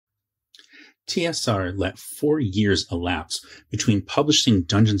TSR let 4 years elapse between publishing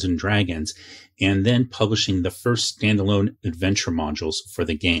Dungeons & Dragons and then publishing the first standalone adventure modules for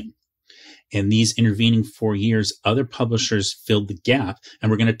the game. In these intervening 4 years, other publishers filled the gap,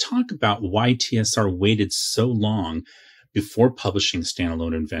 and we're going to talk about why TSR waited so long before publishing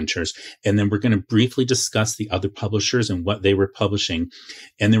standalone adventures, and then we're going to briefly discuss the other publishers and what they were publishing,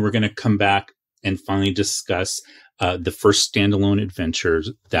 and then we're going to come back and finally discuss the first standalone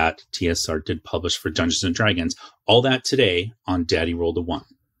adventures that TSR did publish for Dungeons & Dragons. All that today on Daddy Rolled a 1.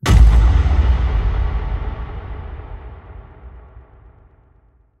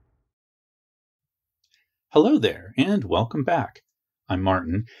 Hello there, and welcome back. I'm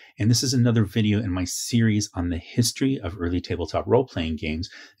Martin, and this is another video in my series on the history of early tabletop role-playing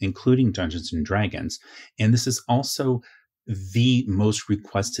games, including Dungeons & Dragons. And this is also the most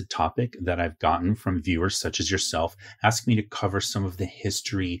requested topic that I've gotten from viewers such as yourself, asking me to cover some of the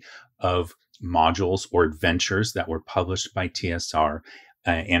history of modules or adventures that were published by TSR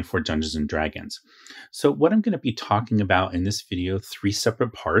and for Dungeons & Dragons. So what I'm going to be talking about in this video, 3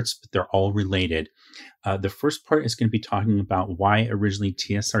 separate parts, but they're all related. The first part is going to be talking about why originally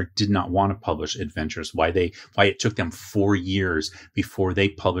TSR did not want to publish adventures, why it took them 4 years before they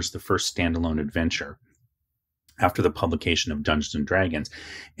published the first standalone adventure after the publication of Dungeons & Dragons.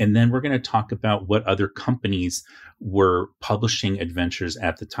 And then we're going to talk about what other companies were publishing adventures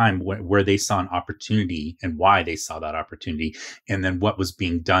at the time, where they saw an opportunity and why they saw that opportunity, and then what was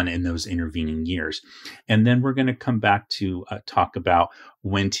being done in those intervening years. And then we're going to come back to talk about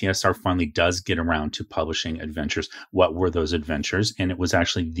when TSR finally does get around to publishing adventures, what were those adventures? And it was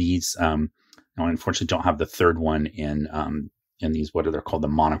actually these, I unfortunately don't have the third one in these, what are they called, the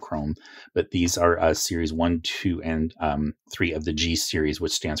monochrome, but these are series 1, 2, and 3 of the G series,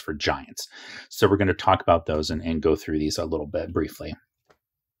 which stands for Giants. So we're going to talk about those and go through these a little bit briefly.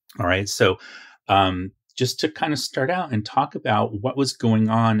 All right. So just to kind of start out and talk about what was going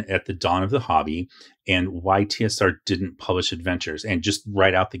on at the dawn of the hobby and why TSR didn't publish adventures. And just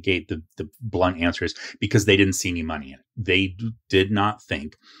right out the gate, the blunt answer is because they didn't see any money in it. They did not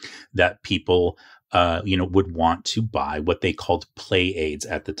think that people would want to buy what they called play aids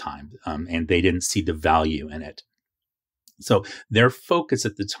at the time. And they didn't see the value in it. So their focus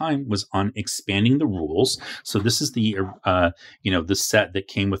at the time was on expanding the rules. So this is the, the set that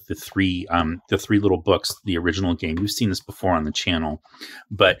came with the three little books, the original game. You've seen this before on the channel.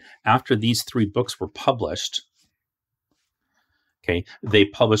 But after these 3 books were published, okay, they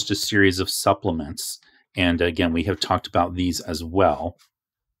published a series of supplements. And again, we have talked about these as well.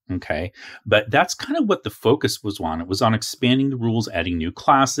 Okay, but that's kind of what the focus was on. It was on expanding the rules, adding new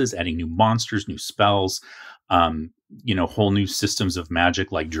classes, adding new monsters, new spells, whole new systems of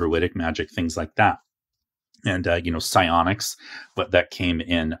magic like druidic magic, things like that. And, psionics, but that came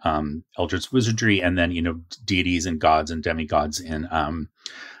in Eldritch Wizardry, and then, deities and gods and demigods in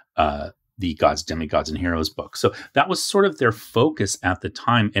the Gods, Demigods, and Heroes book. So that was sort of their focus at the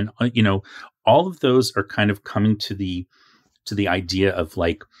time. And, all of those are kind of coming to the idea of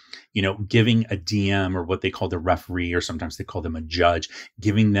giving a DM, or what they call the referee, or sometimes they call them a judge,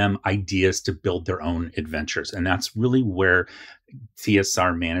 giving them ideas to build their own adventures. And that's really where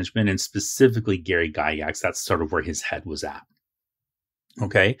TSR management, and specifically Gary Gygax, that's sort of where his head was at.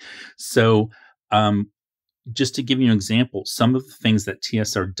 Okay. So, just to give you an example, some of the things that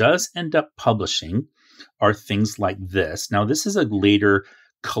TSR does end up publishing are things like this. Now, this is a later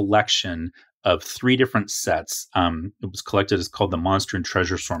collection of 3 different sets. It was collected as called the Monster and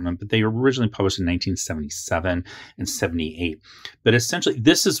Treasure Assortment, but they were originally published in 1977 and 78. But essentially,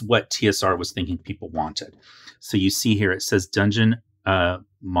 this is what TSR was thinking people wanted. So you see here, it says Dungeon,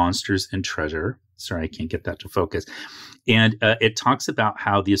 Monsters, and Treasure. Sorry, I can't get that to focus. And it talks about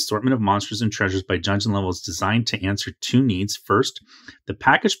how the assortment of monsters and treasures by dungeon level is designed to answer 2 needs. First, the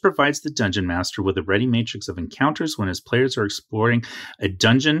package provides the dungeon master with a ready matrix of encounters when his players are exploring a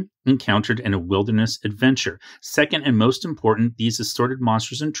dungeon encountered in a wilderness adventure. Second, and most important, these assorted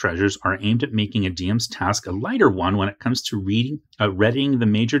monsters and treasures are aimed at making a DM's task a lighter one when it comes to readying the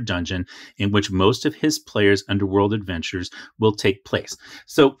major dungeon in which most of his players' underworld adventures will take place.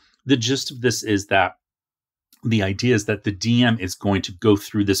 So the gist of this is that the idea is that the DM is going to go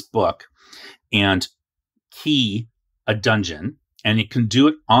through this book and key a dungeon, and it can do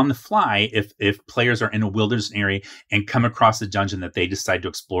it on the fly if players are in a wilderness area and come across a dungeon that they decide to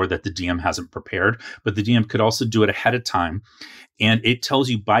explore that the DM hasn't prepared. But the DM could also do it ahead of time, and it tells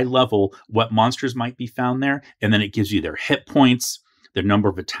you by level what monsters might be found there, and then it gives you their hit points, their number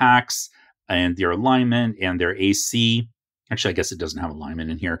of attacks, and their alignment, and their AC, Actually, I guess it doesn't have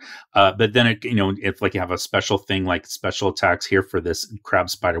alignment in here. But then, if like you have a special thing, like special attacks here for this crab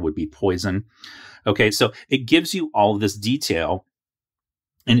spider would be poison. Okay, so it gives you all of this detail.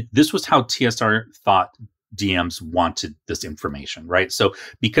 And this was how TSR thought DMs wanted this information, right? So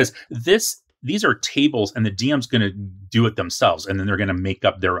because these are tables and the DM's going to do it themselves. And then they're going to make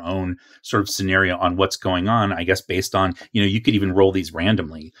up their own sort of scenario on what's going on, I guess, based on, you could even roll these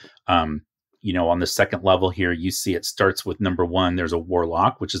randomly. On the second level here, you see it starts with number 1. There's a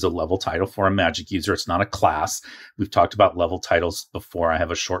warlock, which is a level title for a magic user. It's not a class. We've talked about level titles before. I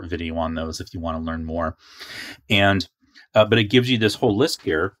have a short video on those if you want to learn more. And but it gives you this whole list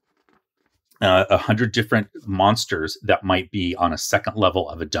here. 100 different monsters that might be on a second level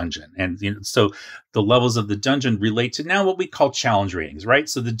of a dungeon. And so the levels of the dungeon relate to now what we call challenge ratings, right?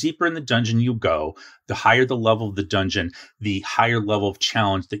 So the deeper in the dungeon you go, the higher the level of the dungeon, the higher level of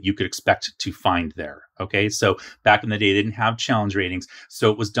challenge that you could expect to find there. Okay, so back in the day, they didn't have challenge ratings,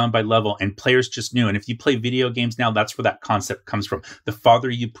 so it was done by level, and players just knew. And if you play video games now, that's where that concept comes from. The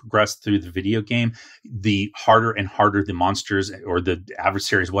farther you progress through the video game, the harder and harder the monsters or the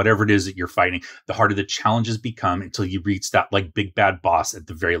adversaries, whatever it is that you're fighting, the harder the challenges become until you reach that like big bad boss at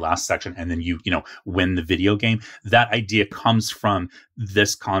the very last section, and then you win the video game. That idea comes from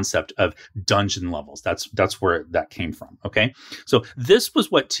this concept of dungeon levels. That's where that came from. Okay, so this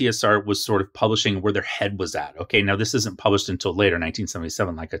was what TSR was sort of publishing, where their head was at. Okay, now this isn't published until later,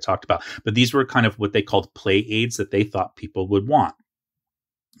 1977, like I talked about, but these were kind of what they called play aids that they thought people would want.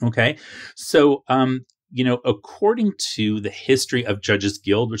 Okay, so according to the history of Judges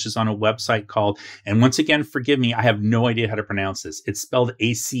Guild, which is on a website called, and once again, forgive me, I have no idea how to pronounce this. It's spelled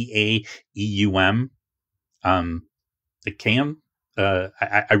ACAEUM. Acaeum.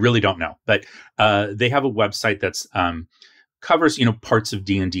 I really don't know, but they have a website that's covers parts of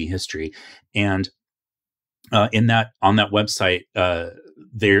D&D history, and on that website,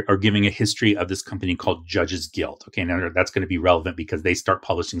 they are giving a history of this company called Judges Guild. Okay, now that's going to be relevant because they start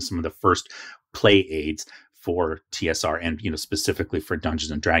publishing some of the first play aids for TSR and specifically for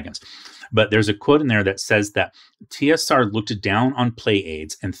Dungeons and Dragons. But there's a quote in there that says that TSR looked down on play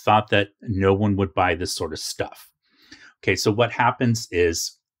aids and thought that no one would buy this sort of stuff. Okay, so what happens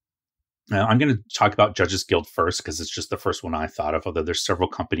is, I'm going to talk about Judges Guild first because it's just the first one I thought of, although there's several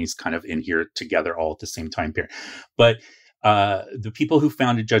companies kind of in here together all at the same time period. But the people who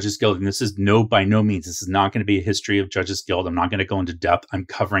founded Judges Guild, and this is by no means, this is not going to be a history of Judges Guild. I'm not going to go into depth. I'm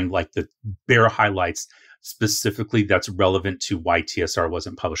covering like the bare highlights specifically that's relevant to why TSR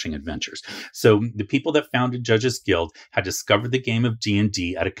wasn't publishing adventures. So the people that founded Judges Guild had discovered the game of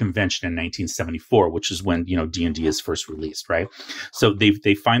D&D at a convention in 1974, which is when, D&D is first released, right? So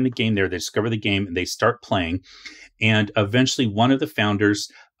they find the game there, they discover the game, and they start playing. And eventually one of the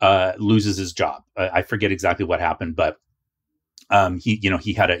founders loses his job. I forget exactly what happened, but he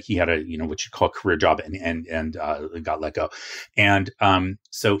had a what you call a career job and got let go. And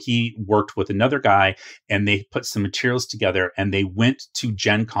so he worked with another guy, and they put some materials together, and they went to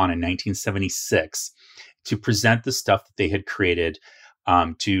Gen Con in 1976 to present the stuff that they had created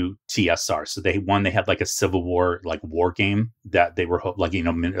to TSR. So they had like a Civil War, like war game that they were like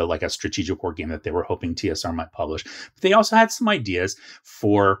a strategic war game that they were hoping TSR might publish. But they also had some ideas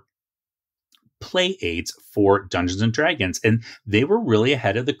for play aids for Dungeons and Dragons, and they were really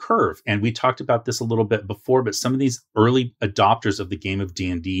ahead of the curve. And we talked about this a little bit before, but some of these early adopters of the game of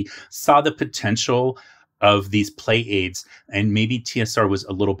D&D saw the potential of these play aids, and maybe TSR was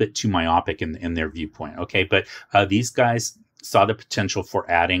a little bit too myopic in their viewpoint. Okay, but these guys saw the potential for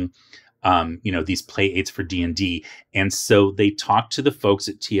adding these play aids for D&D, and so they talked to the folks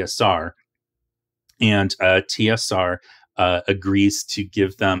at TSR, and TSR agrees to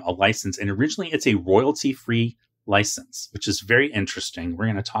give them a license. And originally it's a royalty-free license, which is very interesting. We're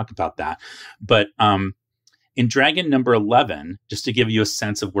going to talk about that. But in Dragon number 11, just to give you a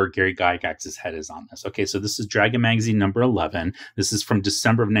sense of where Gary Gygax's head is on this. Okay, so this is Dragon Magazine number 11. This is from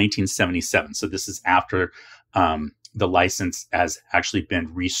December of 1977. So this is after the license has actually been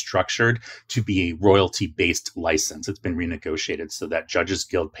restructured to be a royalty-based license. It's been renegotiated so that Judges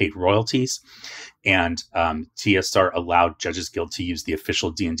Guild paid royalties, and TSR allowed Judges Guild to use the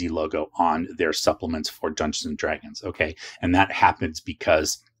official D&D logo on their supplements for Dungeons and Dragons. Okay, and that happens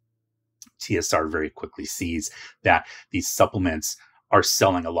because TSR very quickly sees that these supplements are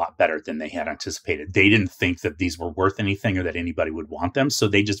selling a lot better than they had anticipated. They didn't think that these were worth anything or that anybody would want them. So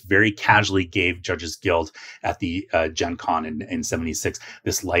they just very casually gave Judges Guild at the Gen Con in 76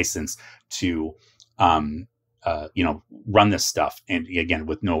 this license to run this stuff. And again,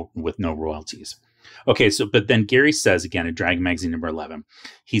 with no royalties. Okay, so but then Gary says again in Dragon Magazine number 11,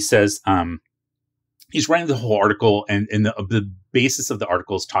 he says he's writing the whole article, and the basis of the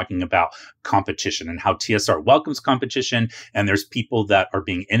article is talking about competition and how TSR welcomes competition. And there's people that are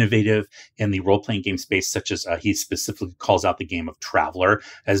being innovative in the role-playing game space, such as he specifically calls out the game of Traveler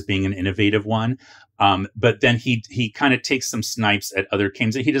as being an innovative one. But then he kind of takes some snipes at other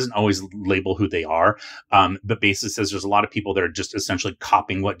games. He doesn't always label who they are, but basically says there's a lot of people that are just essentially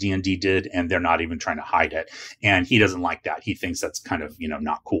copying what D&D did, and they're not even trying to hide it. And he doesn't like that. He thinks that's kind of,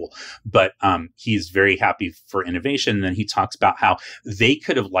 not cool. But he's very happy for innovation. And then he talks about how they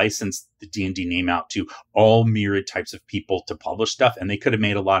could have licensed the D&D name out to all myriad types of people to publish stuff, and they could have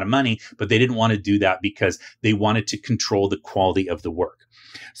made a lot of money, but they didn't want to do that because they wanted to control the quality of the work.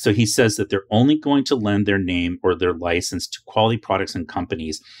 So he says that they're only going to lend their name or their license to quality products and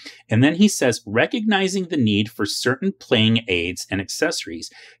companies. And then he says, recognizing the need for certain playing aids and accessories,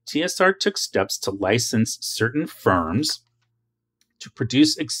 TSR took steps to license certain firms to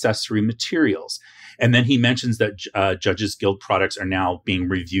produce accessory materials. And then he mentions that Judges Guild products are now being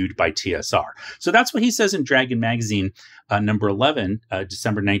reviewed by TSR. So that's what he says in Dragon Magazine, number 11,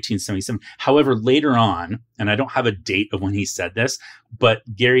 December 1977. However, later on, and I don't have a date of when he said this, but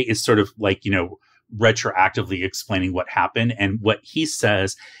Gary is sort of like, retroactively explaining what happened. And what he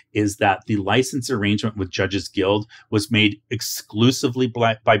says is that the license arrangement with Judges Guild was made exclusively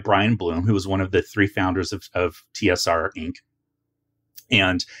by Brian Bloom, who was one of the three founders of TSR Inc.,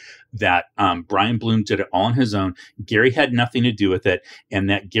 and that Brian Bloom did it all on his own. Gary had nothing to do with it, and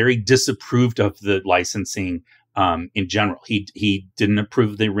that Gary disapproved of the licensing in general. He didn't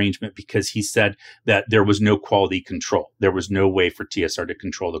approve of the arrangement because he said that there was no quality control. There was no way for TSR to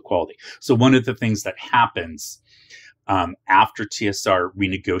control the quality. So one of the things that happens after TSR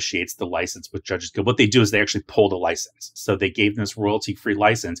renegotiates the license with Judges Guild, what they do is they actually pull the license. So they gave them this royalty-free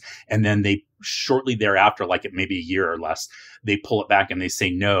license, and then they shortly thereafter, like it maybe a year or less, they pull it back and they say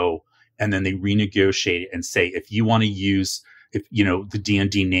no, and then they renegotiate it and say, if you want to use the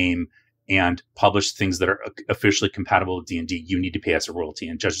D&D name and publish things that are officially compatible with D&D, you need to pay us a royalty.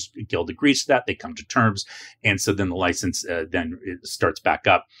 And Judges Guild agrees to that. They come to terms, and so then the license then it starts back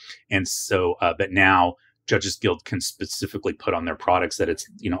up. And so, but now Judges Guild can specifically put on their products that it's,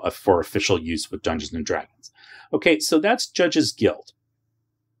 for official use with Dungeons and Dragons. Okay, so that's Judges Guild.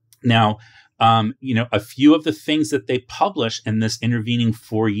 Now, a few of the things that they publish in this intervening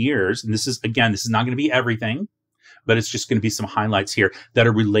 4 years, and this is not going to be everything, but it's just going to be some highlights here that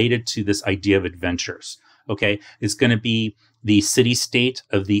are related to this idea of adventures. Okay, it's going to be the city-state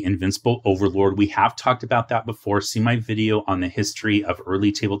of the Invincible Overlord. We have talked about that before. See my video on the history of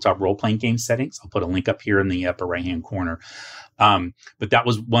early tabletop role-playing game settings. I'll put a link up here in the upper right-hand corner. But that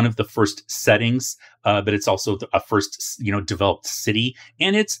was one of the first settings, but it's also a first, developed city.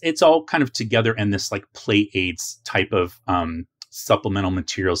 And it's all kind of together in this like play aids type of supplemental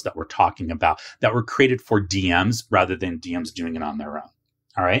materials that we're talking about that were created for DMs rather than DMs doing it on their own.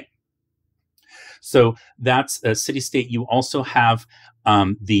 All right. So that's a city-state. You also have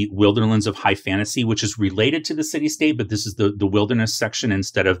the Wilderlands of High Fantasy, which is related to the city-state, but this is the wilderness section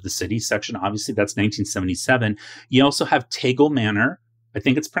instead of the city section. Obviously, that's 1977. You also have Tegel Manor. I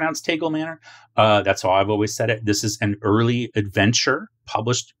think it's pronounced Tegel Manor. That's how I've always said it. This is an early adventure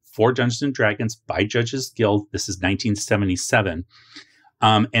published for Dungeons and Dragons by Judges Guild. This is 1977.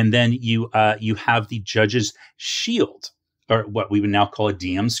 And then you have the Judges Shield, or what we would now call a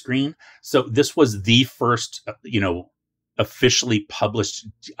DM screen. So this was the first, officially published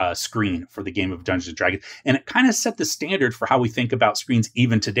screen for the game of Dungeons and Dragons. And it kind of set the standard for how we think about screens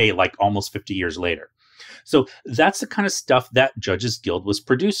even today, like almost 50 years later. So that's the kind of stuff that Judges Guild was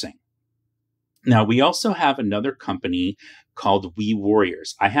producing. Now, we also have another company called We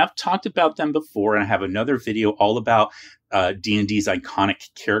Warriors. I have talked about them before, and I have another video all about D&D's iconic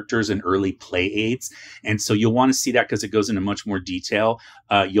characters and early play aids. And so you'll want to see that because it goes into much more detail.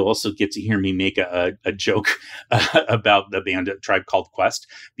 You'll also get to hear me make a joke about the band Tribe Called Quest,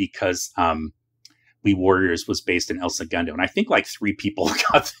 because We Warriors was based in El Segundo. And I think like 3 people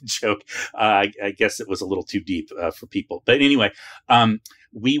got the joke. I guess it was a little too deep for people. But anyway,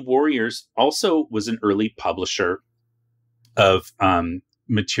 We Warriors also was an early publisher of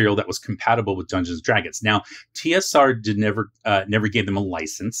material that was compatible with Dungeons and Dragons. Now, TSR never gave them a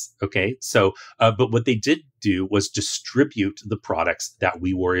license. Okay, so but what they did do was distribute the products that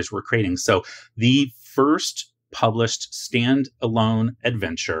We Warriors were creating. So the first published standalone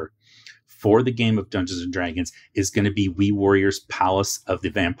adventure for the game of Dungeons and Dragons is going to be We Warriors Palace of the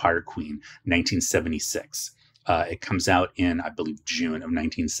Vampire Queen, 1976. It comes out in, I believe, June of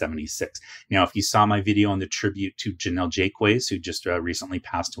 1976. Now, if you saw my video on the tribute to Jennell Jaquays, who just recently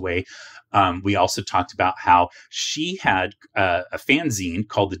passed away, we also talked about how she had a fanzine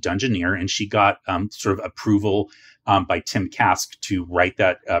called the Dungeoneer, and she got sort of approval by Tim Kask to write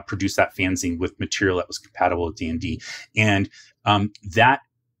that, produce that fanzine with material that was compatible with D&D. And that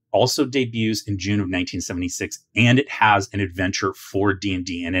also debuts in June of 1976, and it has an adventure for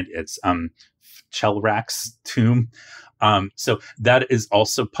D&D in it. It's Chelrak's Tomb. So that is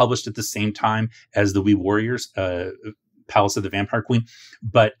also published at the same time as the Wee Warriors, Palace of the Vampire Queen.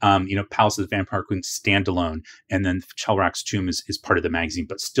 But, Palace of the Vampire Queen standalone, and then Chelrak's Tomb is part of the magazine,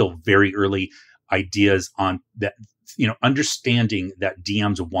 but still very early ideas on that, understanding that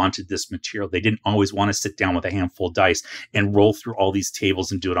DMs wanted this material. They didn't always want to sit down with a handful of dice and roll through all these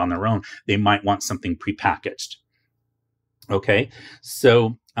tables and do it on their own. They might want something prepackaged. Okay,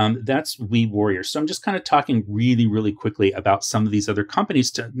 so that's Wee Warriors. So I'm just kind of talking really, really quickly about some of these other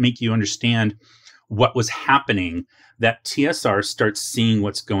companies to make you understand what was happening, that TSR starts seeing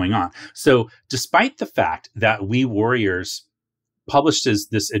what's going on. So despite the fact that Wee Warriors publishes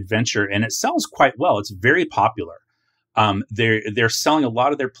this adventure and it sells quite well, it's very popular. They're selling a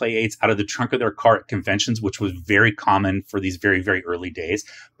lot of their play aids out of the trunk of their car at conventions, which was very common for these very, very early days.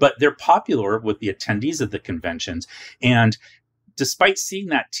 But they're popular with the attendees of the conventions. And despite seeing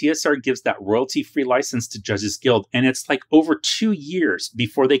that, TSR gives that royalty-free license to Judges Guild. And it's like over 2 years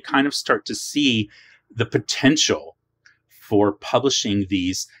before they kind of start to see the potential for publishing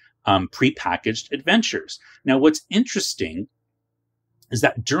these prepackaged adventures. Now, what's interesting is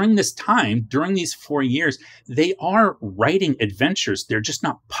that during this time, during these 4 years, they are writing adventures. They're just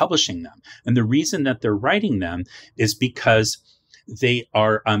not publishing them. And the reason that they're writing them is because they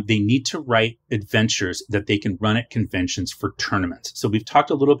need to write adventures that they can run at conventions for tournaments. So we've talked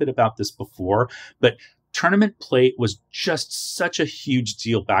a little bit about this before, but tournament play was just such a huge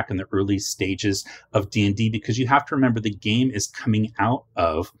deal back in the early stages of D&D, because you have to remember the game is coming out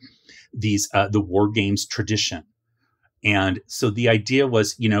of the war games tradition. And so the idea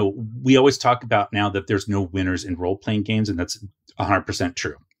was, we always talk about now that there's no winners in role-playing games, and that's 100%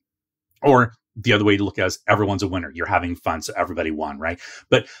 true. Or the other way to look at it is everyone's a winner. You're having fun, so everybody won, right?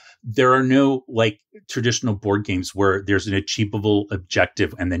 But there are no traditional board games where there's an achievable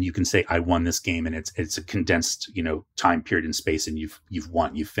objective, and then you can say, I won this game, and it's a condensed, time period and space, and you've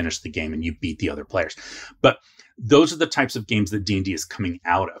won, you've finished the game, and you beat the other players. But those are the types of games that D&D is coming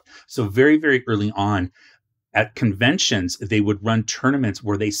out of. So very, very early on, at conventions, they would run tournaments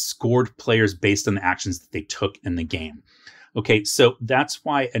where they scored players based on the actions that they took in the game. Okay, so that's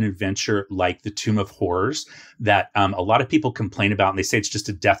why an adventure like the Tomb of Horrors that a lot of people complain about, and they say it's just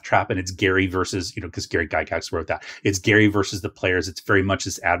a death trap and it's Gary versus, because Gary Gygax wrote that. It's Gary versus the players. It's very much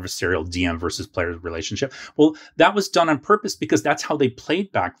this adversarial DM versus player relationship. Well, that was done on purpose because that's how they played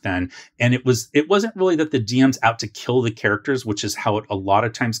back then. And it wasn't really that the DM's out to kill the characters, which is how it a lot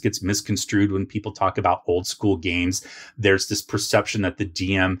of times gets misconstrued when people talk about old school games. There's this perception that the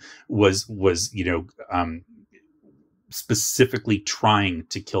DM was specifically trying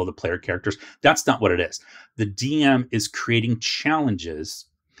to kill the player characters. That's not what it is. The DM is creating challenges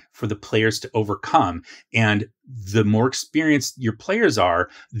for the players to overcome. And the more experienced your players are,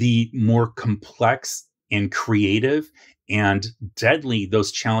 the more complex and creative and deadly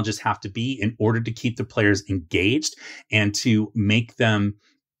those challenges have to be in order to keep the players engaged and to make them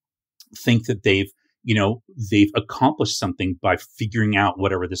think that they've accomplished something by figuring out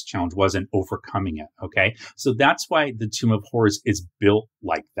whatever this challenge was and overcoming it. Okay. So that's why the Tomb of Horrors is built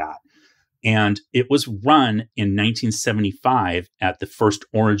like that. And it was run in 1975 at the first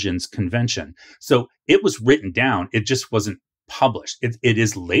Origins convention. So it was written down. It just wasn't published. It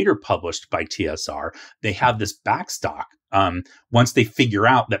is later published by TSR. They have this backstock once they figure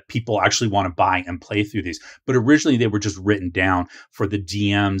out that people actually want to buy and play through these. But originally they were just written down for the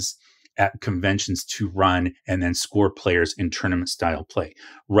DMs at conventions to run and then score players in tournament style play.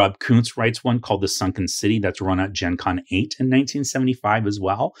 Rob Kuntz writes one called The Sunken City that's run at Gen Con 8 in 1975 as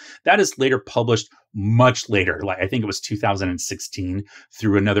well. That is later published much later. I think it was 2016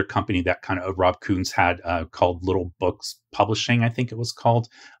 through another company that kind of Rob Kuntz had called Little Books Publishing, I think it was called.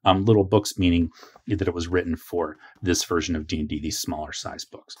 Little Books meaning that it was written for this version of D&D, these smaller size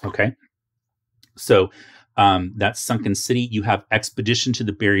books. Okay. So that's Sunken City. You have Expedition to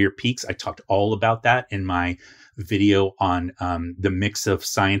the Barrier Peaks. I talked all about that in my video on the mix of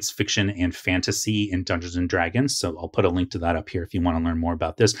science fiction and fantasy in Dungeons and Dragons. So I'll put a link to that up here if you want to learn more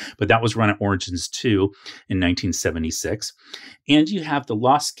about this. But that was run at Origins 2 in 1976. And you have The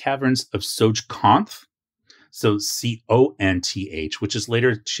Lost Caverns of Soj Konth. So CONTH, which is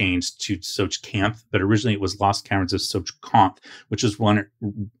later changed to SCOTCH, but originally it was Lost Caverns of SCOTCH, which was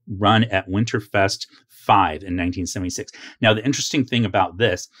run at Winterfest 5 in 1976. Now, the interesting thing about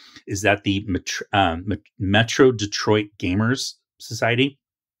this is that the Metro Detroit Gamers Society,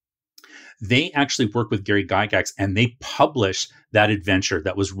 they actually work with Gary Gygax, and they published that adventure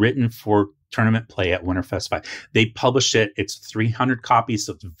that was written for tournament play at Winterfest 5. They published it. It's 300 copies,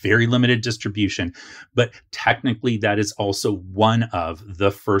 so it's very limited distribution. But technically, that is also one of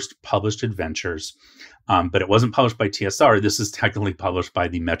the first published adventures. But it wasn't published by TSR. This is technically published by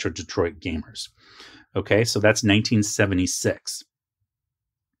the Metro Detroit Gamers. Okay, so that's 1976.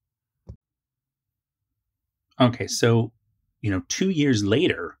 Okay, so, 2 years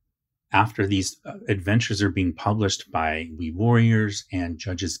later, after these adventures are being published by We Warriors and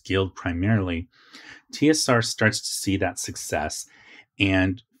Judges Guild primarily, TSR starts to see that success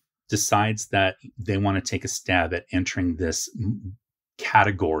and decides that they want to take a stab at entering this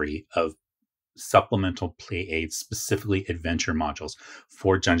category of supplemental play aids, specifically adventure modules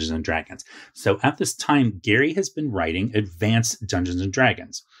for Dungeons and Dragons. So at this time, Gary has been writing advanced Dungeons and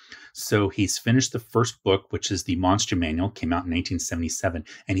Dragons. So he's finished the first book, which is the Monster Manual, came out in 1977,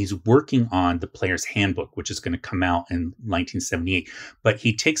 and he's working on the Player's Handbook, which is going to come out in 1978. But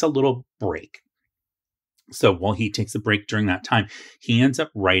he takes a little break. So while he takes a break during that time, he ends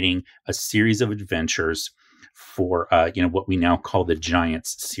up writing a series of adventures for what we now call the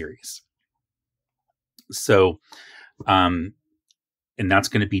Giants series. So, and that's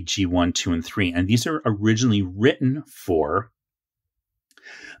going to be G1, 2, and 3. And these are originally written for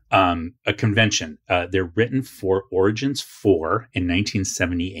a convention. They're written for Origins 4 in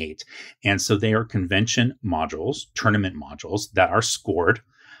 1978. And so they are convention modules, tournament modules that are scored.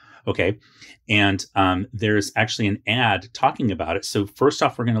 Okay. And there's actually an ad talking about it. So first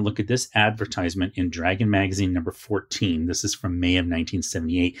off, we're going to look at this advertisement in Dragon Magazine number 14. This is from May of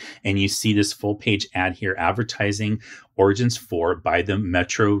 1978. And you see this full page ad here advertising Origins 4 by the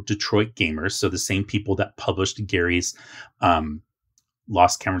Metro Detroit Gamers. So the same people that published Gary's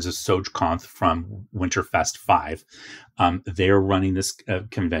Lost Caverns of SCOTCH from Winterfest 5. They're running this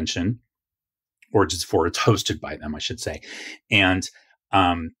convention. Origins 4, it's hosted by them, I should say. And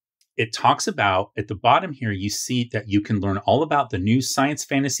it talks about, at the bottom here, you see that you can learn all about the new science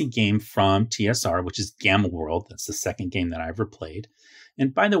fantasy game from TSR, which is Gamma World. That's the second game that I've ever played.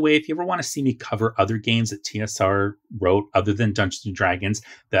 And by the way, if you ever want to see me cover other games that TSR wrote other than Dungeons & Dragons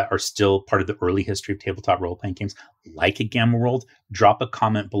that are still part of the early history of tabletop role-playing games, like a Gamma World, drop a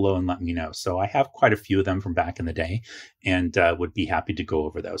comment below and let me know. So I have quite a few of them from back in the day and would be happy to go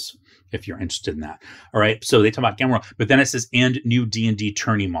over those if you're interested in that. All right, so they talk about Gamma World, but then it says, and new D&D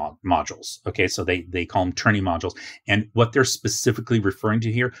tourney modules. Okay, so they call them tourney modules. And what they're specifically referring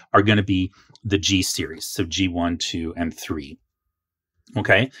to here are going to be the G series, so G1, 2, and 3.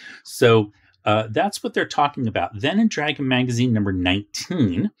 Okay, so that's what they're talking about. Then in Dragon Magazine number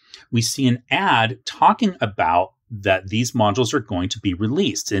 19, we see an ad talking about that these modules are going to be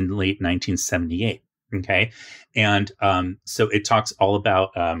released in late 1978. Okay, and so it talks all about,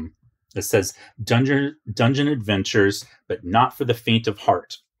 it says dungeon adventures, but not for the faint of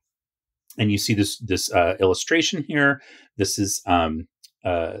heart. And you see this illustration here. This is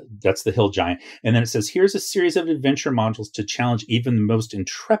that's the Hill Giant. And then it says, here's a series of adventure modules to challenge even the most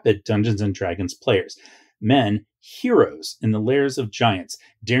intrepid Dungeons and Dragons players. Men, heroes in the lairs of giants,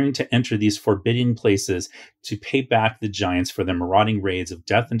 daring to enter these forbidding places to pay back the giants for their marauding raids of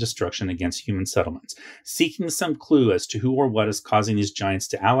death and destruction against human settlements, seeking some clue as to who or what is causing these giants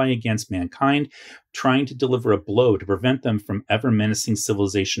to ally against mankind, trying to deliver a blow to prevent them from ever menacing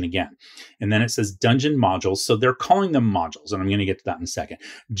civilization again. And then it says dungeon modules. So they're calling them modules, and I'm going to get to that in a second.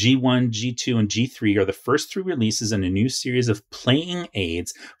 G1, G2, and G3 are the first 3 releases in a new series of playing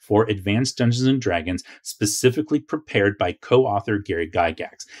aids for advanced Dungeons and Dragons, specifically prepared by co-author Gary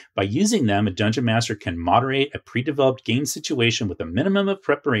Gygax. By using them, a dungeon master can moderate a pre-developed game situation with a minimum of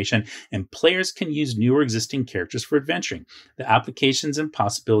preparation, and players can use new or existing characters for adventuring. The applications and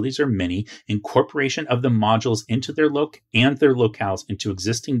possibilities are many. Incorporation of the modules into their locales into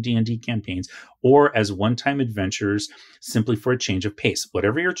existing D&D campaigns, or as one-time adventures simply for a change of pace.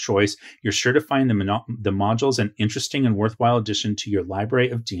 Whatever your choice, you're sure to find the modules an interesting and worthwhile addition to your library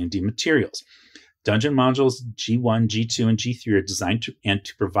of D&D materials. Dungeon modules G1, G2, and G3 are designed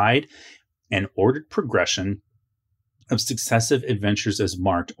to provide an ordered progression of successive adventures as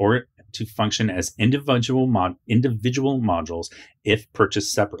marked, or to function as individual modules if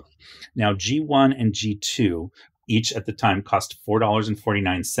purchased separately. Now, G1 and G2 each at the time cost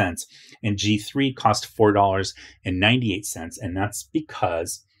 $4.49, and G3 cost $4.98, and that's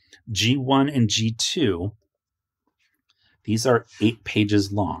because G1 and G2 These are 8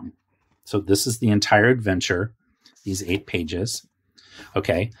 pages long. So this is the entire adventure, these 8 pages.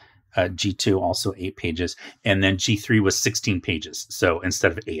 Okay. G2 also 8 pages. And then G3 was 16 pages. So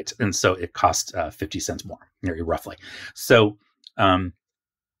instead of 8. And so it cost 50 cents more, very roughly. So,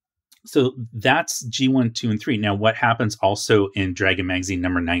 so that's G1, 2, and 3. Now, what happens also in Dragon Magazine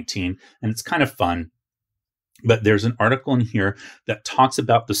number 19, and it's kind of fun, but there's an article in here that talks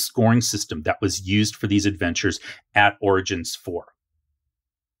about the scoring system that was used for these adventures at Origins 4.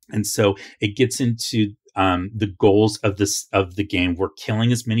 And so it gets into the goals of the game were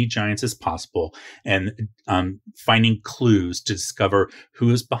killing as many giants as possible and finding clues to discover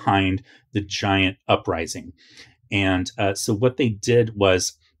who is behind the giant uprising. And so what they did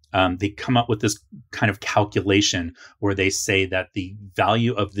was they come up with this kind of calculation where they say that the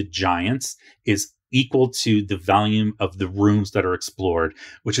value of the giants is equal to the volume of the rooms that are explored,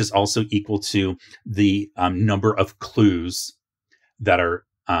 which is also equal to the number of clues that are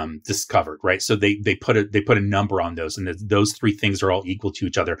discovered, right? So they put a number on those, and those 3 things are all equal to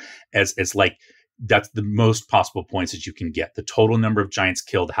each other as like that's the most possible points that you can get. The total number of giants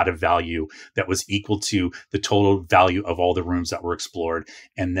killed had a value that was equal to the total value of all the rooms that were explored.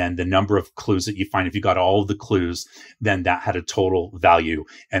 And then the number of clues that you find, if you got all of the clues, then that had a total value.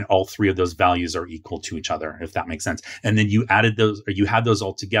 And all 3 of those values are equal to each other, if that makes sense. And then you added those, or you had those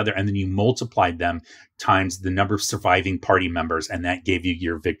all together, and then you multiplied them times the number of surviving party members, and that gave you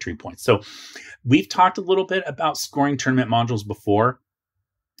your victory points. So we've talked a little bit about scoring tournament modules before.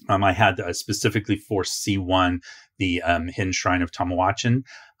 I had specifically for C1, the Hidden Shrine of Tamawachan,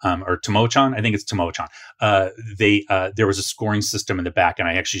 or Tamochan. I think it's Tamochan. There was a scoring system in the back, and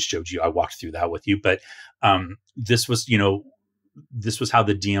I actually showed you. I walked through that with you. But this was how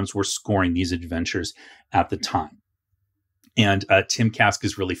the DMs were scoring these adventures at the time. And Tim Kask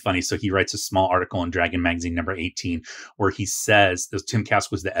is really funny. So he writes a small article in Dragon Magazine number 18 where he says, Tim Kask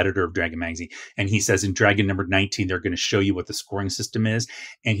was the editor of Dragon Magazine, and he says in Dragon number 19, they're going to show you what the scoring system is.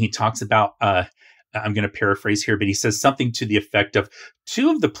 And he talks about, I'm going to paraphrase here, but he says something to the effect of 2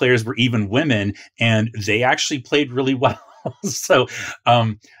 of the players were even women, and they actually played really well. So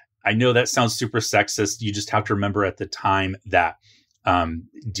I know that sounds super sexist. You just have to remember at the time that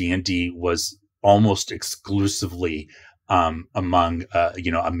D&D was almost exclusively among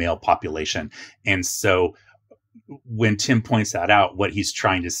a male population. And so when Tim points that out, what he's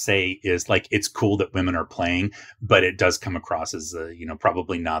trying to say is like, it's cool that women are playing, but it does come across as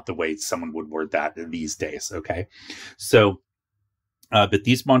probably not the way someone would word that these days. Okay. So but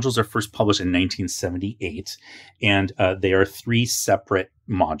these modules are first published in 1978, and they are 3 separate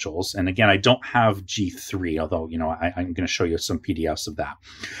modules. And again, I don't have G3, although, I'm going to show you some PDFs of that.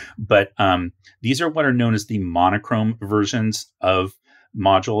 But these are what are known as the monochrome versions of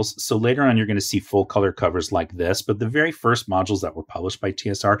modules. So later on, you're going to see full color covers like this. But the very first modules that were published by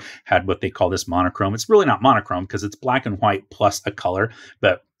TSR had what they call this monochrome. It's really not monochrome because it's black and white plus a color,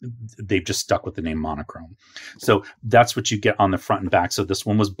 but they've just stuck with the name monochrome. So that's what you get on the front and back. So this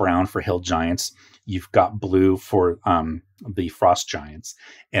one was brown for Hill Giants. You've got blue for the Frost Giants.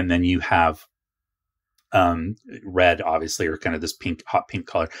 And then you have red, obviously, or kind of this pink, hot pink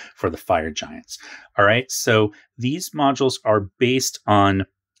color for the Fire Giants. All right. So these modules are based on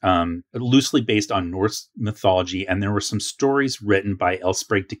loosely based on Norse mythology. And there were some stories written by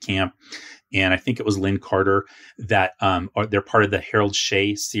Elsprague de Camp, and I think it was Lynn Carter, that they're part of the Harold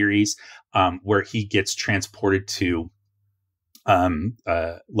Shea series, where he gets transported to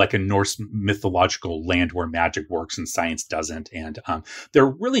like a Norse mythological land where magic works and science doesn't. And they're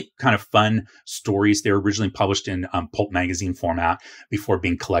really kind of fun stories. They were originally published in pulp magazine format before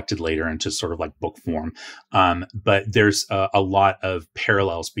being collected later into sort of like book form. But there's a lot of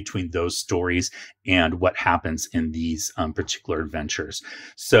parallels between those stories and what happens in these particular adventures.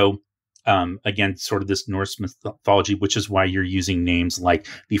 So again, sort of this Norse mythology, which is why you're using names like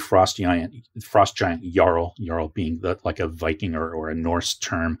the Frost Giant Jarl being like a Viking or a Norse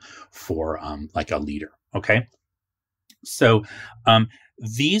term for like a leader. Okay. So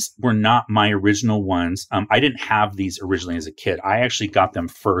these were not my original ones. I didn't have these originally as a kid. I actually got them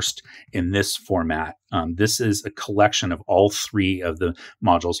first in this format. This is a collection of all 3 of the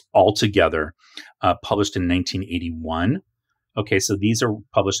modules all together, published in 1981. Okay, so these are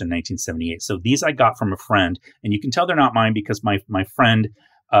published in 1978. So these I got from a friend, and you can tell they're not mine because my friend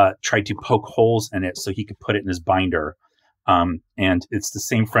tried to poke holes in it so he could put it in his binder. And it's the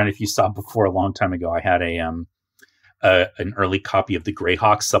same friend, if you saw before a long time ago, I had an early copy of the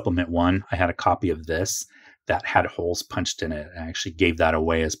Greyhawk Supplement 1. I had a copy of this that had holes punched in it. I actually gave that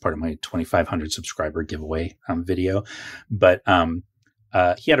away as part of my 2,500 subscriber giveaway video. But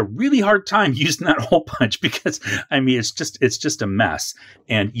he had a really hard time using that hole punch because, I mean, it's just a mess.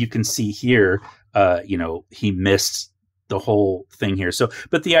 And you can see here, he missed the whole thing here. So,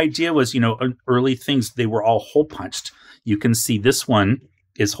 but the idea was, early things, they were all hole punched. You can see this one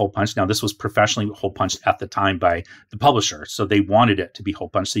is hole punched. Now, this was professionally hole punched at the time by the publisher. So they wanted it to be hole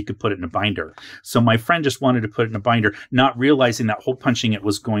punched so you could put it in a binder. So my friend just wanted to put it in a binder, not realizing that hole punching it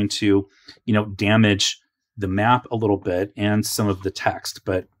was going to, damage the map a little bit and some of the text.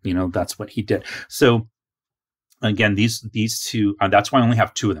 But, that's what he did. So again, these two, that's why I only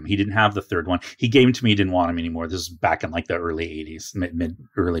have two of them. He didn't have the third one. He gave them to me. He didn't want them anymore. This is back in like the early 80s,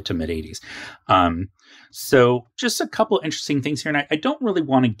 early to mid 80s. So just a couple interesting things here. And I don't really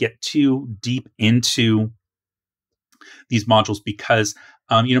want to get too deep into these modules because,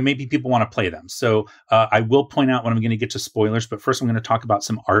 maybe people want to play them. So I will point out when I'm going to get to spoilers, but first I'm going to talk about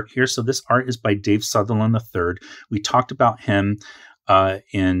some art here. So this art is by Dave Sutherland III. We talked about him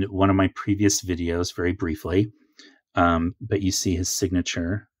in one of my previous videos very briefly. But you see his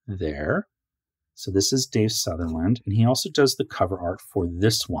signature there. So this is Dave Sutherland, and he also does the cover art for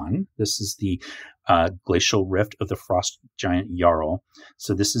this one. This is the Glacial Rift of the Frost Giant Jarl.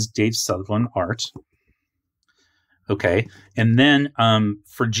 So this is Dave Sutherland art. Okay, and then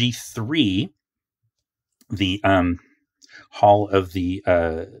for G3, the Hall of the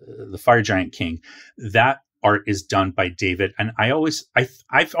Fire Giant King, that art is done by David, and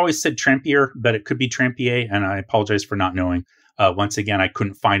I've always said Trampier, but it could be Trampier, and I apologize for not knowing. Once again, I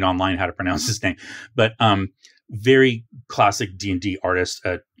couldn't find online how to pronounce his name, but very classic D&D artist.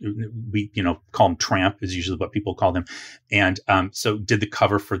 We call him Tramp is usually what people call them, and so did the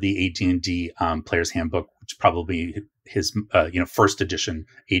cover for the AD&D Player's Handbook, which is probably his first edition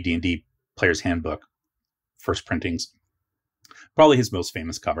AD&D Player's Handbook, first printings. Probably his most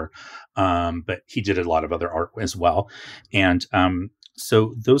famous cover, but he did a lot of other art as well. And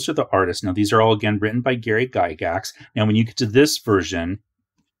so those are the artists. Now, these are all, again, written by Gary Gygax. Now, when you get to this version,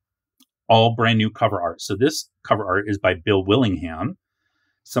 all brand new cover art. So this cover art is by Bill Willingham.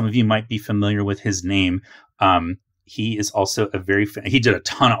 Some of you might be familiar with his name. He is also he did a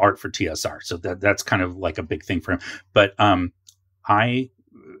ton of art for TSR. So that's kind of like a big thing for him. But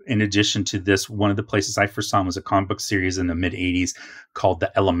in addition to this, one of the places I first saw him was a comic book series in the mid 80s called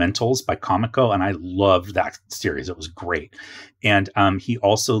The Elementals by Comico. And I loved that series. It was great. And he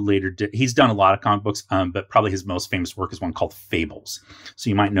also he's done a lot of comic books, but probably his most famous work is one called Fables. So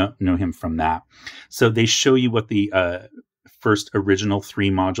you might know him from that. So they show you what the first original 3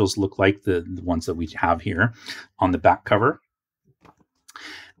 modules look like, the ones that we have here on the back cover.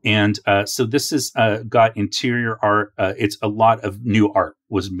 And so this is got interior art. It's a lot of new art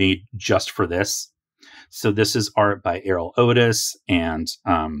was made just for this. So this is art by Errol Otis and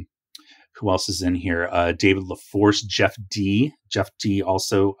who else is in here? David LaForce, Jeff D. Jeff D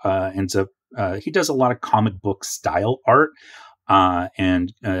also ends up, he does a lot of comic book style art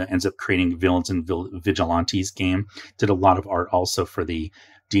and ends up creating Villains and Vigilantes game. Did a lot of art also for the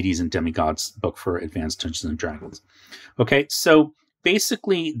Deities and Demigods book for Advanced Dungeons and Dragons. Okay, so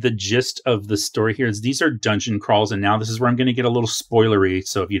basically, the gist of the story here is these are dungeon crawls, and now this is where I'm going to get a little spoilery.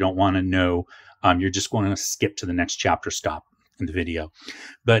 So if you don't want to know, you're just going to skip to the next chapter stop in the video.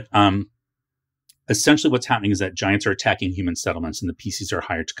 But essentially what's happening is that giants are attacking human settlements, and the PCs are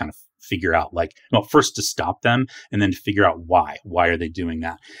hired to kind of figure out, first to stop them, and then to figure out why. Why are they doing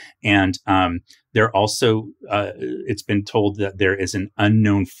that? And they're also, it's been told that there is an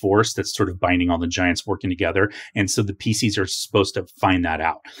unknown force that's sort of binding all the giants working together. And so the PCs are supposed to find that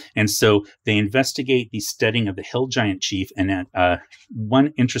out. And so they investigate the steading of the hill giant chief. And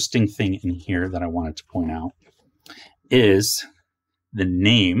one interesting thing in here that I wanted to point out is the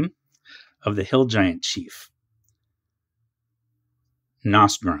name of the hill giant chief.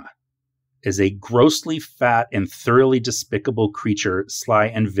 Nostra is a grossly fat and thoroughly despicable creature, sly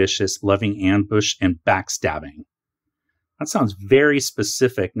and vicious, loving ambush and backstabbing. That sounds very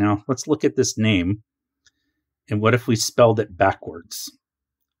specific. Now, let's look at this name. And what if we spelled it backwards?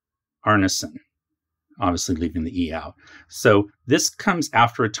 Arneson. Obviously leaving the E out. So this comes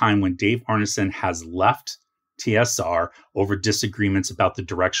after a time when Dave Arneson has left TSR over disagreements about the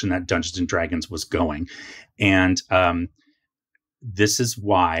direction that Dungeons and Dragons was going. And this is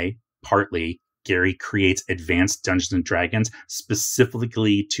why partly Gary creates Advanced Dungeons and Dragons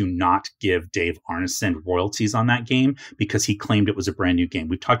specifically to not give Dave Arneson royalties on that game because he claimed it was a brand new game.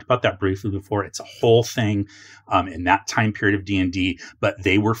 We've talked about that briefly before. It's a whole thing in that time period of D&D, but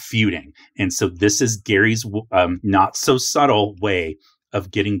they were feuding. And so this is Gary's not so subtle way of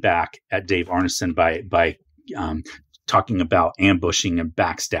getting back at Dave Arneson by talking about ambushing and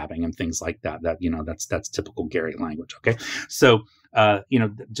backstabbing and things like that. That's typical Gary language. Okay. So you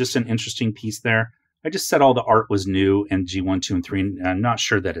know, just an interesting piece there. I just said all the art was new in G1, 2, and 3. And I'm not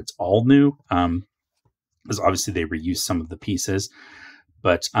sure that it's all new, because obviously they reused some of the pieces.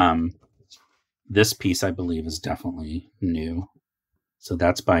 But this piece, I believe, is definitely new. So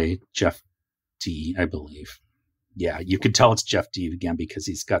that's by Jeff D, I believe. Yeah, you could tell it's Jeff D again because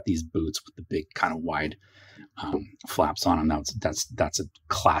he's got these boots with the big kind of wide flaps on them. That's a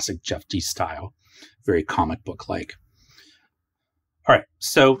classic Jeff D style, very comic book like. All right,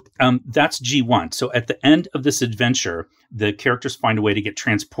 so that's G1. So at the end of this adventure, the characters find a way to get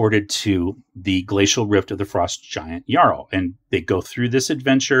transported to the glacial rift of the frost giant Jarl, and they go through this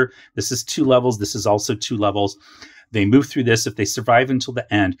adventure. This is 2 levels. This is also 2 levels. They move through this. If they survive until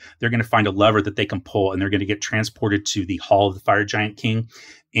the end, they're going to find a lever that they can pull, and they're going to get transported to the Hall of the Fire Giant King.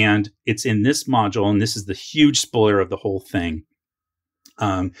 And it's in this module, and this is the huge spoiler of the whole thing.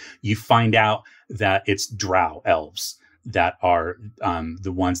 You find out that it's drow elves that are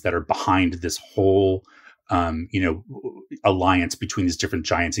the ones that are behind this whole, alliance between these different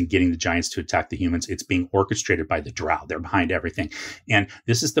giants and getting the giants to attack the humans. It's being orchestrated by the drow. They're behind everything. And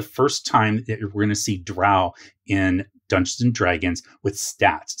this is the first time that we're going to see drow in Dungeons and Dragons with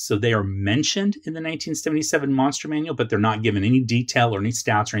stats. So they are mentioned in the 1977 Monster Manual, but they're not given any detail or any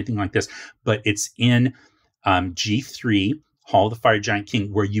stats or anything like this. But it's in G3, Hall of the Fire Giant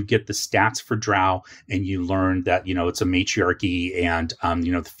King, where you get the stats for drow, and you learn that, it's a matriarchy, and,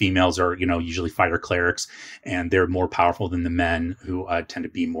 the females are, usually fighter clerics, and they're more powerful than the men, who tend to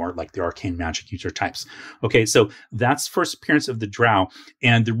be more like the arcane magic user types. Okay, so that's first appearance of the drow.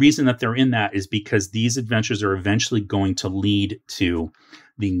 And the reason that they're in that is because these adventures are eventually going to lead to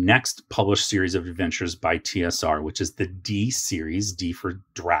the next published series of adventures by TSR, which is the D series, D for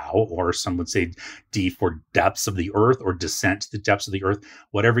Drow, or some would say D for Depths of the Earth, or Descent to the Depths of the Earth,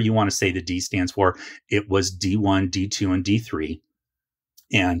 whatever you want to say the D stands for. It was D1, D2, and D3.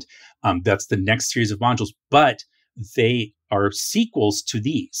 And that's the next series of modules, but they are sequels to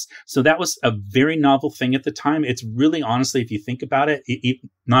these. So that was a very novel thing at the time. It's really, honestly, if you think about it,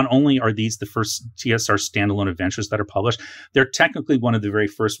 not only are these the first TSR standalone adventures that are published, they're technically one of the very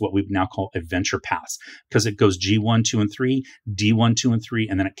first, what we now call adventure paths, because it goes G1, 2, and 3, D1, 2, and 3,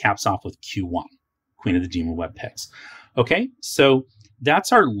 and then it caps off with Q1, Queen of the Demon Web Pigs. Okay, so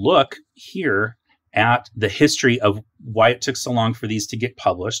that's our look here at the history of why it took so long for these to get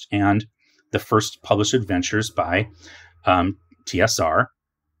published, and the first published adventures by TSR,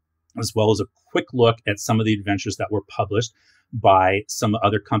 as well as a quick look at some of the adventures that were published by some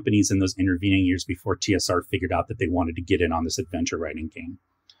other companies in those intervening years before TSR figured out that they wanted to get in on this adventure writing game.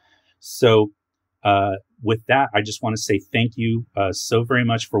 So with that, I just want to say thank you so very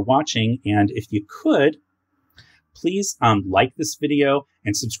much for watching. And if you could, please like this video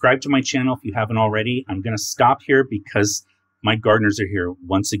and subscribe to my channel if you haven't already. I'm going to stop here because my gardeners are here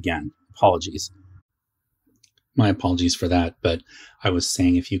once again. Apologies. My apologies for that, but I was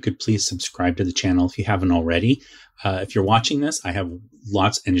saying if you could please subscribe to the channel if you haven't already. If you're watching this, I have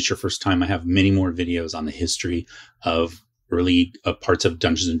lots, and it's your first time, I have many more videos on the history of early parts of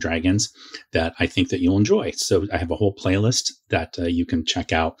Dungeons and Dragons that I think that you'll enjoy. So I have a whole playlist that you can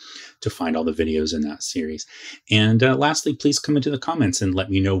check out to find all the videos in that series. And lastly, please come into the comments and let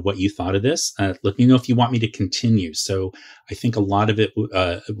me know what you thought of this. Let me know if you want me to continue. So I think a lot of it,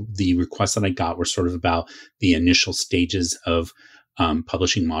 the requests that I got were sort of about the initial stages of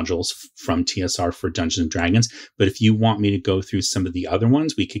publishing modules from TSR for Dungeons and Dragons. But if you want me to go through some of the other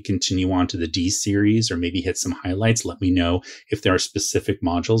ones, we could continue on to the D series or maybe hit some highlights. Let me know if there are specific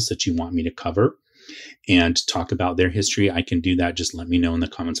modules that you want me to cover and talk about their history. I can do that. Just let me know in the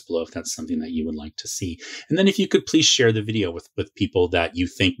comments below if that's something that you would like to see. And then if you could please share the video with people that you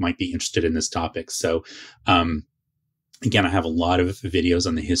think might be interested in this topic. So, again, I have a lot of videos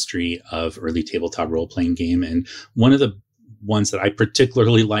on the history of early tabletop role-playing game. And one of the ones that I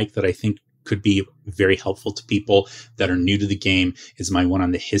particularly like that I think could be very helpful to people that are new to the game is my one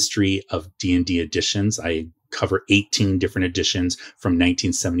on the history of D&D editions. I cover 18 different editions from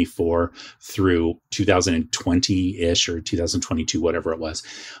 1974 through 2020-ish or 2022, whatever it was.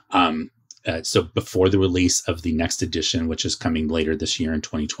 So before the release of the next edition, which is coming later this year in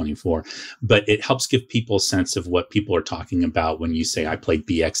 2024. But it helps give people a sense of what people are talking about when you say, I play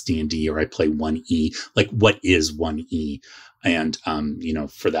BX D&D or I play 1E. Like, what is 1E? And,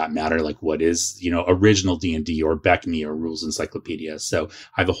 for that matter, like what is, original D&D or BECME or Rules Encyclopedia. So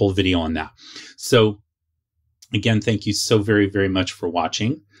I have a whole video on that. So again, thank you so very, very much for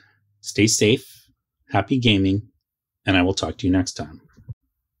watching. Stay safe, happy gaming, and I will talk to you next time.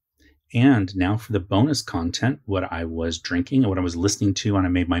 And now for the bonus content, what I was drinking and what I was listening to when I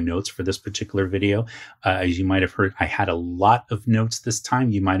made my notes for this particular video. As you might have heard, I had a lot of notes this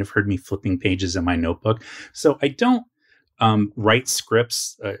time. You might have heard me flipping pages in my notebook. So I don't write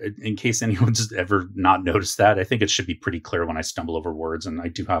scripts in case anyone's ever not noticed that. I think it should be pretty clear when I stumble over words, and I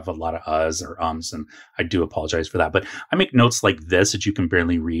do have a lot of uhs or ums, and I do apologize for that. But I make notes like this that you can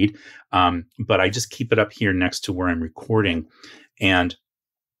barely read, but I just keep it up here next to where I'm recording, and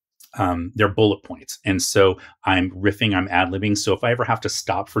they're bullet points. And so I'm riffing, I'm ad-libbing. So if I ever have to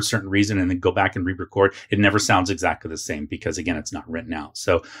stop for a certain reason and then go back and re-record, it never sounds exactly the same because, again, it's not written out.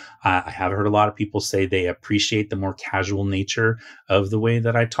 So I have heard a lot of people say they appreciate the more casual nature of the way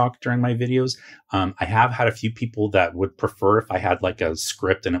that I talk during my videos. I have had a few people that would prefer if I had like a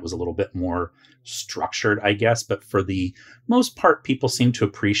script and it was a little bit more structured, I guess. But for the most part, people seem to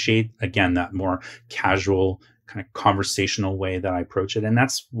appreciate, again, that more casual kind of conversational way that I approach it. And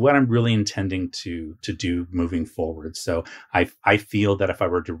that's what I'm really intending to do moving forward. So I feel that if I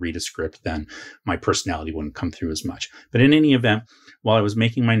were to read a script, then my personality wouldn't come through as much. But in any event, while I was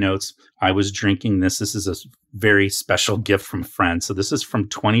making my notes, I was drinking this. This is a very special gift from a friend. So this is from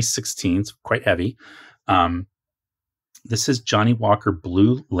 2016. It's quite heavy. This is Johnnie Walker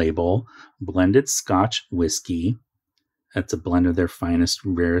Blue Label blended Scotch whiskey. That's a blend of their finest,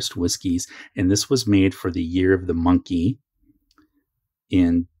 rarest whiskeys. And this was made for the Year of the Monkey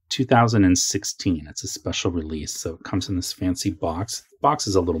in 2016. It's a special release. So it comes in this fancy box. The box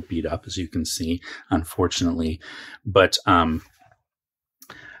is a little beat up, as you can see, unfortunately. But my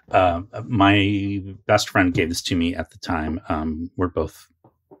best friend gave this to me at the time. We're both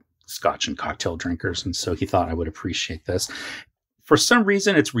Scotch and cocktail drinkers, and so he thought I would appreciate this. For some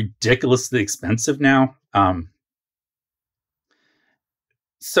reason, it's ridiculously expensive now.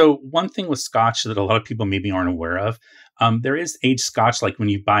 So one thing with Scotch that a lot of people maybe aren't aware of, there is aged Scotch, like when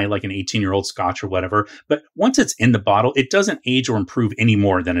you buy like an 18-year-old Scotch or whatever. But once it's in the bottle, it doesn't age or improve any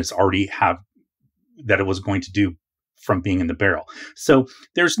more than it's already that it was going to do from being in the barrel. So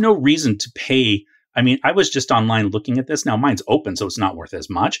there's no reason to pay. I mean, I was just online looking at this. Now mine's open, so it's not worth as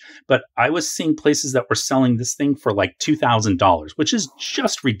much. But I was seeing places that were selling this thing for like $2,000, which is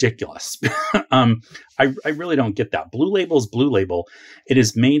just ridiculous. I really don't get that. Blue Label is Blue Label. It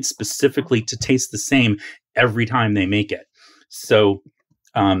is made specifically to taste the same every time they make it. So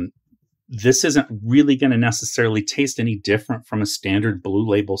this isn't really going to necessarily taste any different from a standard Blue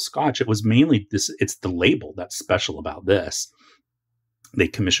Label Scotch. It was mainly this. It's the label that's special about this. They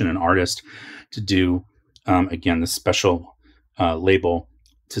commissioned an artist to do, again, the special label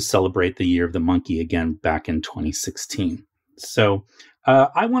to celebrate the Year of the Monkey again back in 2016. So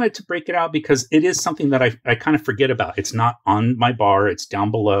I wanted to break it out because it is something that I kind of forget about. It's not on my bar. It's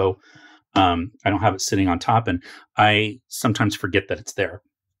down below. I don't have it sitting on top, and I sometimes forget that it's there.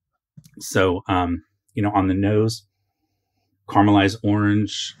 So, on the nose, caramelized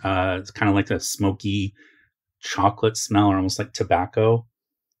orange. It's kind of like a smoky chocolate smell, or almost like tobacco.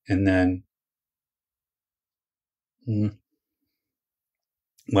 And then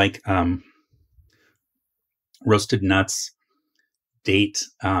like roasted nuts, date,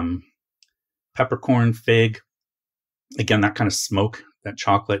 peppercorn, fig. Again, that kind of smoke, that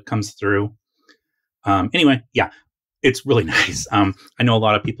chocolate comes through. Anyway, yeah, it's really nice. I know a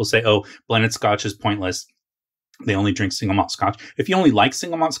lot of people say, oh, blended Scotch is pointless. They only drink single malt Scotch. If you only like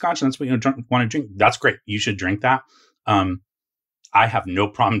single malt Scotch and that's what you want to drink, that's great. You should drink that. I have no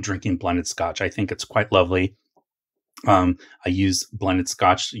problem drinking blended Scotch. I think it's quite lovely. I use blended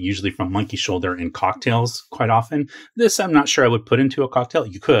Scotch usually from Monkey Shoulder in cocktails quite often. This I'm not sure I would put into a cocktail.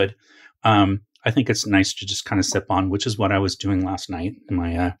 You could. I think it's nice to just kind of sip on, which is what I was doing last night.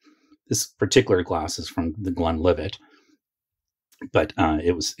 My this particular glass is from the Glenlivet. But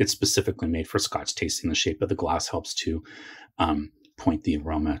it's specifically made for Scotch tasting. The shape of the glass helps to point the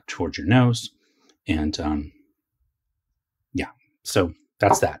aroma towards your nose. And yeah, so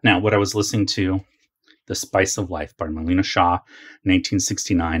that's that. Now, what I was listening to, The Spice of Life by Marlena Shaw,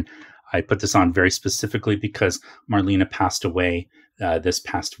 1969. I put this on very specifically because Marlena passed away this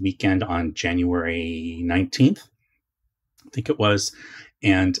past weekend on January 19th, I think it was.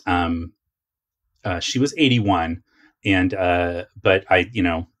 And she was 81. And, but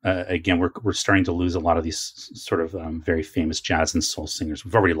again, we're starting to lose a lot of these sort of very famous jazz and soul singers.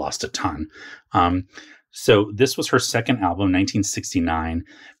 We've already lost a ton. So this was her second album, 1969.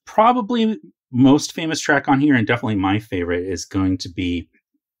 Probably most famous track on here, and definitely my favorite, is going to be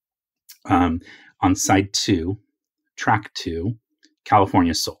on side 2, track 2,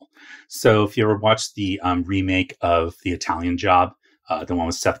 California Soul. So if you ever watched the remake of The Italian Job, the one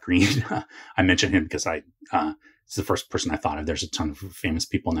with Seth Green. I mentioned him because it's the first person I thought of. There's a ton of famous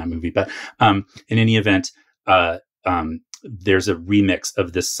people in that movie. But in any event, there's a remix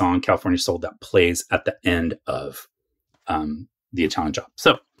of this song, California Soul, that plays at the end of The Italian Job.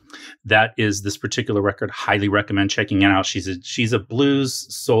 So that is this particular record. Highly recommend checking it out. She's a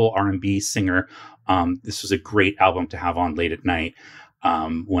blues, soul, R&B singer. This was a great album to have on late at night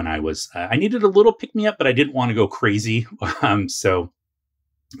when I needed a little pick-me-up, but I didn't want to go crazy. So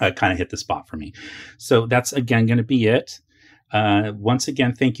it kind of hit the spot for me. So that's, again, going to be it. Once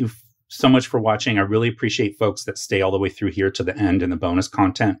again, thank you so much for watching. I really appreciate folks that stay all the way through here to the end and the bonus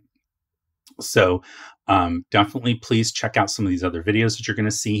content. So definitely please check out some of these other videos that you're going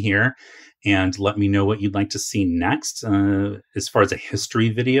to see here and let me know what you'd like to see next. As far as a history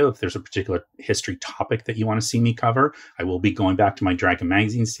video, if there's a particular history topic that you want to see me cover, I will be going back to my Dragon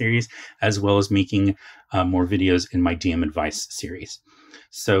Magazine series, as well as making more videos in my DM Advice series.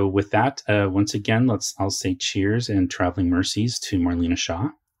 So with that, once again, I'll say cheers and traveling mercies to Marlena Shaw.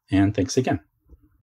 And thanks again.